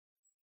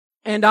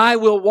 "And I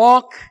will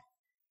walk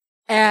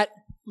at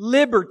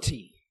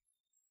liberty,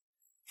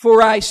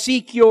 for I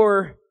seek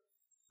your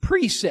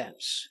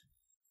precepts."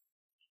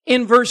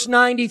 In verse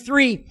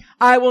 93,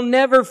 "I will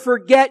never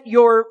forget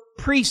your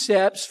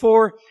precepts,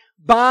 for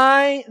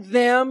by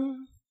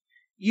them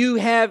you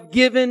have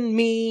given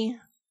me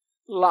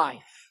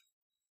life."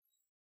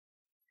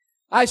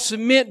 I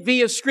submit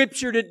via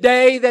Scripture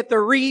today that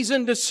the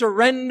reason to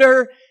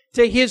surrender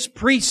to His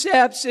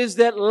precepts is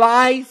that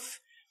life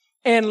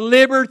and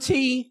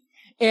liberty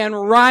and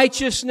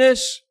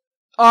righteousness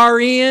are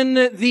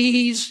in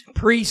these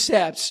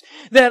precepts.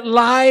 That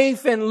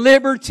life and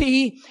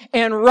liberty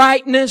and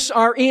rightness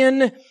are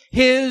in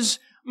His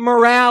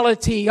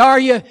morality. Are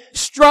you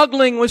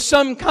struggling with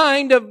some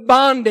kind of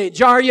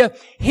bondage? Are you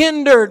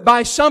hindered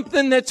by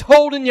something that's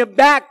holding you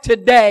back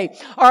today?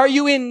 Are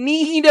you in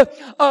need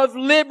of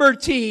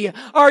liberty?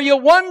 Are you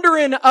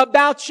wondering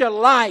about your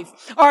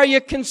life? Are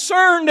you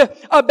concerned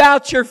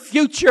about your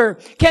future?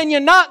 Can you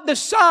not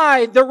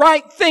decide the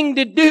right thing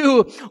to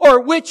do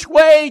or which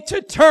way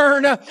to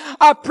turn?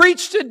 I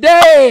preach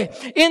today,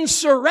 in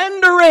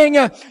surrendering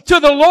to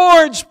the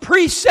Lord's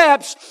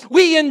precepts,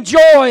 we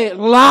enjoy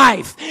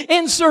life.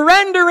 In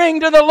surrendering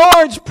to the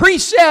Lord's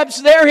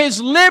precepts, there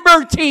is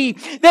liberty.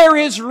 There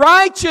is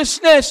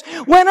righteousness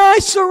when I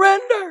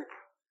surrender.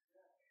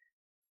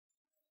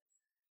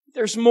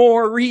 There's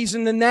more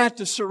reason than that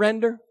to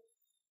surrender.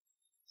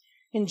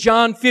 In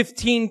John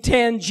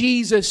 15:10,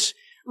 Jesus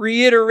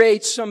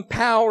reiterates some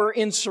power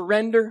in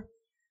surrender.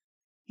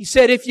 He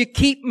said, "If you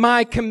keep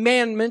my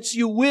commandments,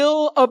 you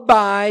will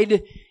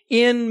abide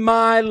in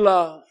my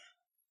love,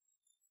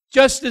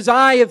 just as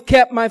I have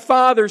kept my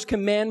Father's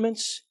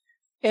commandments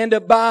and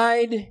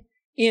abide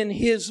in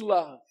His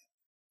love."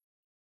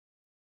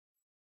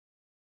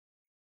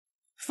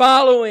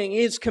 Following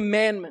His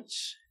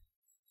commandments,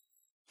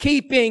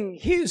 keeping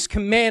His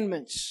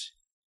commandments,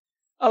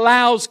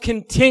 allows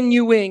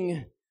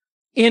continuing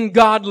in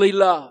godly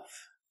love.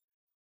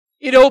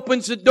 It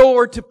opens the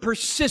door to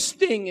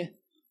persisting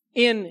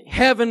in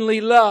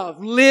heavenly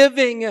love,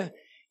 living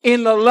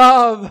in the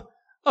love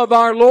of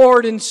our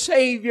Lord and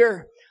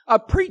Savior. I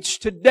preach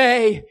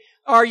today,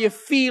 are you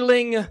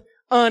feeling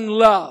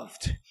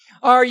unloved?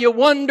 Are you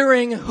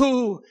wondering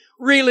who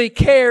really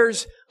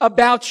cares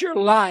about your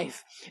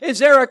life? Is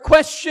there a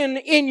question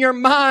in your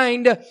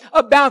mind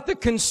about the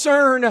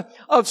concern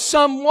of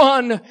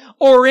someone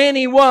or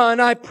anyone?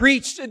 I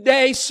preach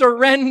today,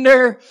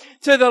 surrender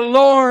to the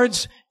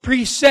Lord's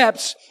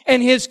precepts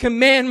and His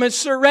commandments.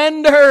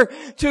 Surrender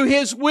to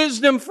His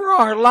wisdom for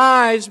our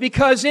lives,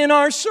 because in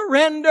our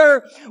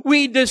surrender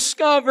we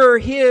discover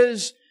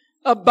His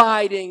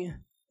abiding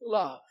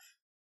love.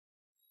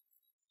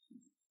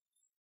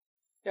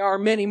 There are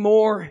many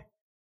more,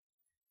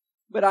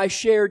 but I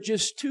share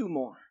just two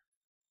more.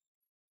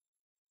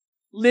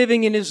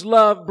 Living in His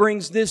love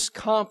brings this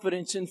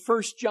confidence in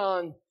 1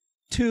 John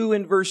 2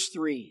 and verse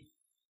 3.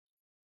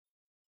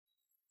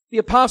 The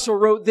apostle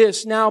wrote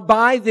this, "Now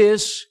by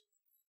this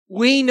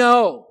we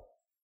know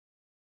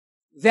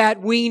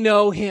that we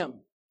know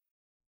Him,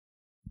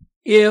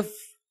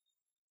 if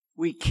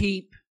we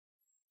keep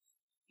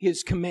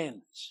His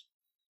commandments."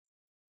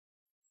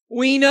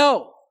 We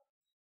know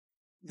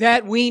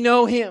that we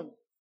know Him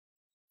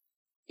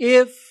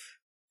if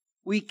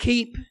we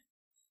keep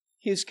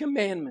His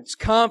commandments.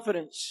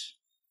 Confidence,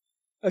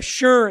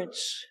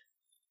 assurance,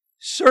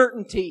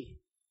 certainty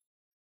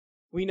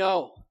we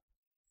know.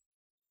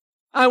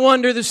 I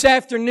wonder this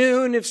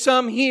afternoon if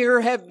some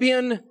here have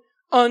been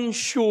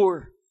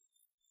unsure.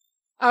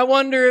 I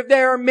wonder if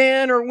there are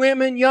men or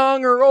women,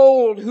 young or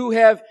old, who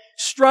have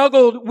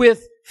struggled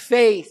with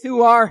faith,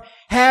 who are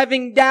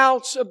having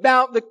doubts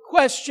about the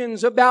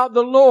questions about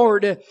the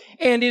Lord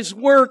and His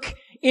work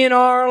in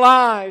our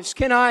lives.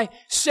 Can I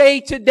say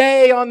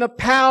today, on the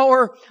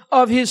power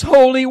of His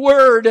holy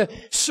word,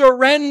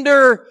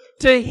 surrender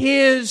to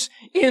His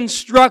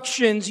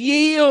instructions,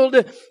 yield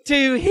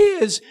to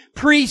His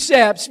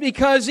precepts,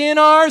 because in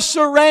our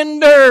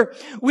surrender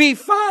we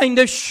find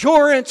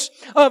assurance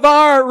of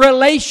our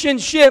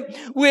relationship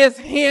with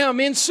Him.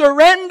 In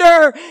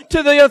surrender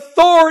to the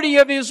authority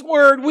of His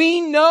word, we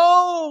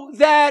know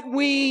that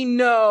we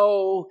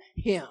know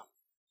Him.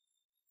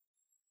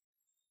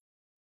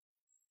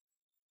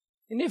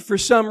 And if for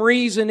some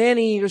reason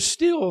any are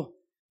still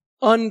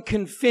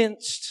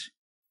unconvinced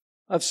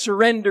of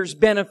surrender's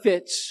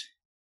benefits,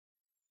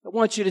 I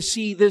want you to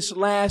see this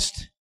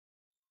last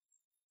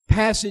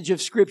passage of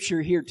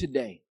Scripture here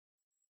today.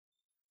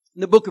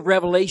 In the book of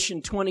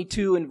Revelation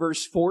 22 and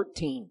verse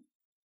 14.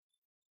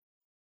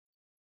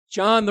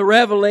 John the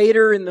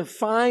Revelator, in the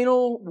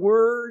final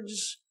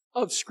words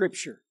of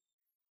Scripture,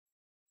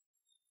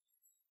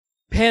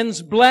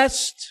 pens,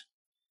 "Blessed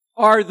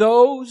are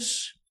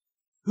those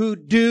who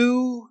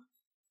do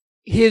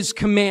His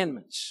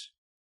commandments,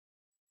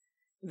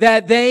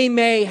 that they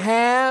may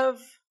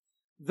have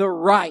the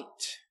right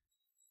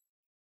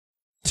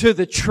to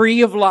the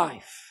tree of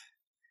life,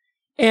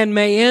 and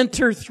may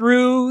enter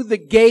through the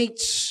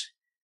gates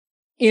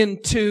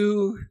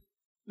into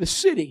the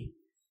city."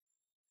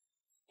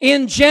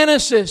 In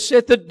Genesis,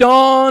 at the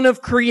dawn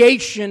of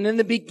creation, in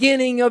the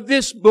beginning of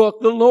this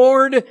book, the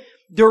Lord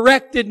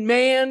directed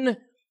man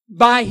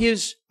by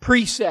His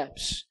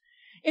precepts.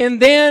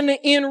 And then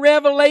in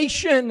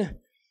Revelation,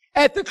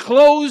 at the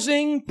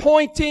closing,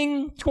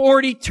 pointing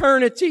toward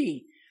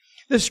eternity,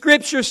 the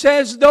Scripture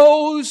says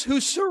those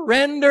who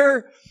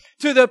surrender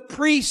to the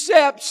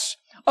precepts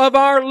of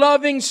our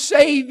loving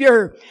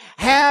Savior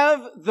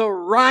have the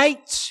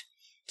right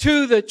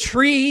to the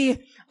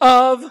tree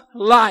of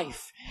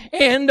life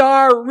and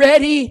are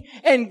ready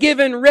and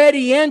given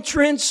ready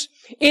entrance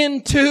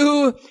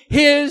into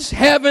His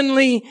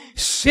heavenly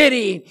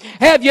city.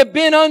 Have you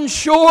been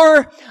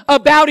unsure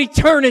about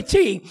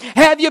eternity?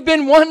 Have you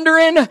been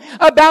wondering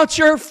about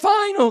your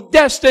final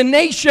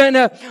destination?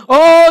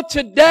 Oh,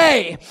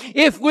 today,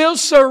 if we'll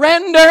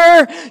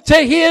surrender to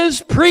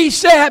His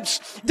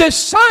precepts,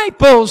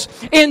 disciples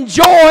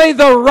enjoy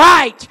the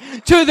right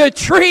to the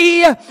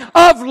tree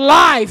of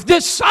life.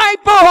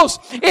 Disciples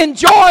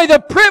enjoy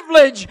the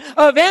privilege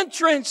of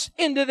entrance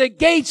into the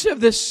gates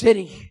of the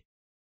city.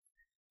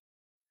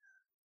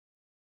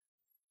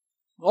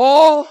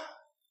 All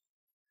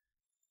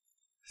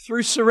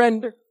through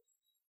surrender.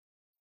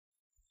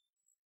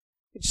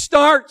 It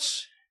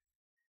starts,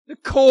 the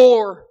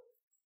core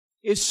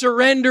is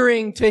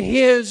surrendering to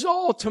His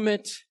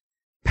ultimate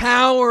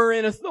power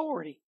and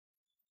authority.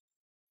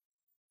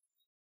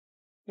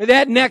 And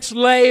that next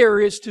layer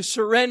is to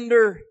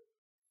surrender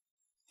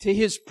to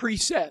His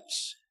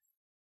precepts.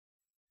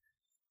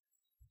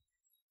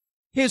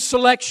 His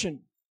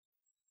selection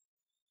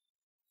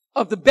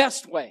of the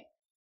best way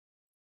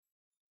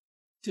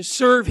to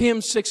serve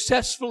Him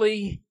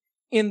successfully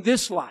in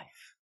this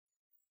life.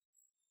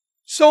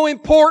 So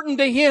important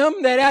to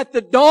Him that at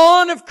the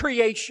dawn of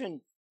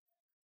creation,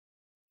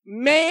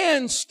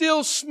 man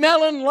still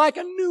smelling like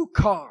a new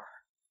car,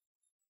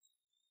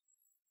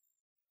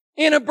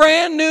 in a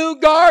brand new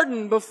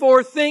garden,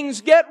 before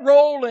things get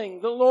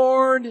rolling, the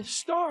Lord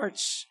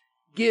starts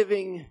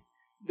giving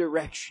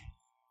direction.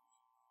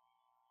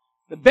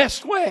 The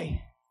best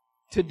way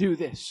to do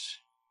this.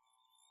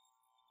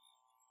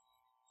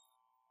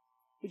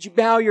 Would you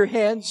bow your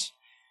heads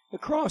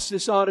across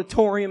this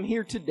auditorium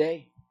here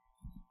today?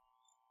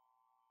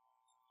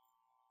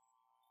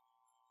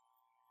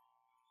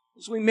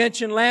 As we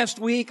mentioned last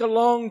week, a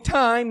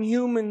long-time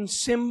human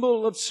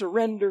symbol of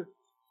surrender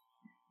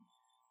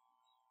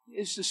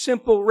is the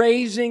simple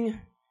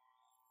raising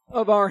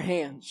of our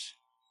hands.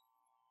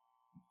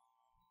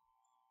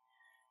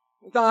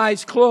 With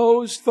eyes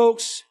closed,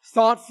 folks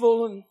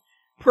thoughtful and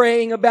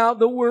praying about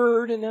the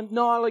Word and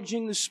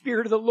acknowledging the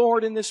Spirit of the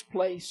Lord in this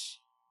place.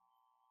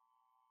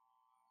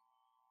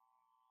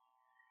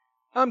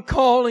 I'm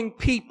calling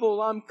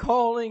people, I'm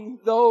calling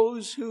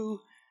those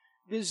who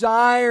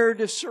desire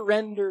to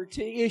surrender,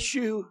 to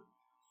issue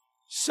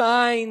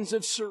signs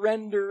of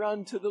surrender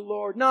unto the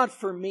Lord. Not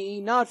for me,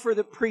 not for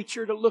the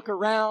preacher to look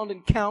around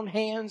and count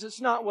hands.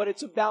 It's not what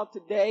it's about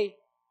today.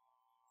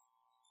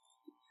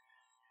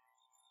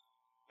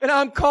 And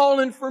I'm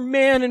calling for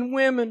men and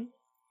women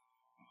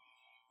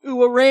who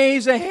will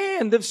raise a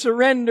hand of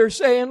surrender,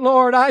 saying,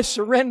 Lord, I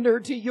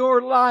surrender to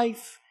Your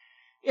life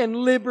and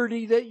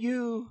liberty that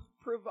You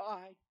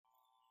provide.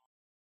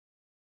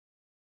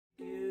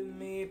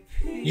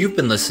 You've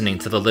been listening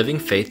to the Living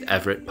Faith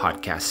Everett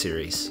podcast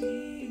series.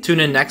 Tune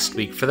in next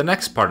week for the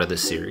next part of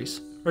this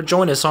series, or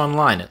join us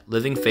online at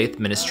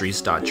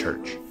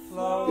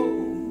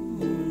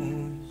LivingFaithMinistries.church.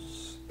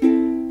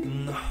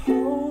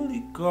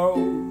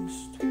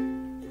 ghost.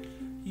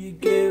 You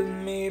give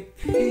me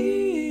peace.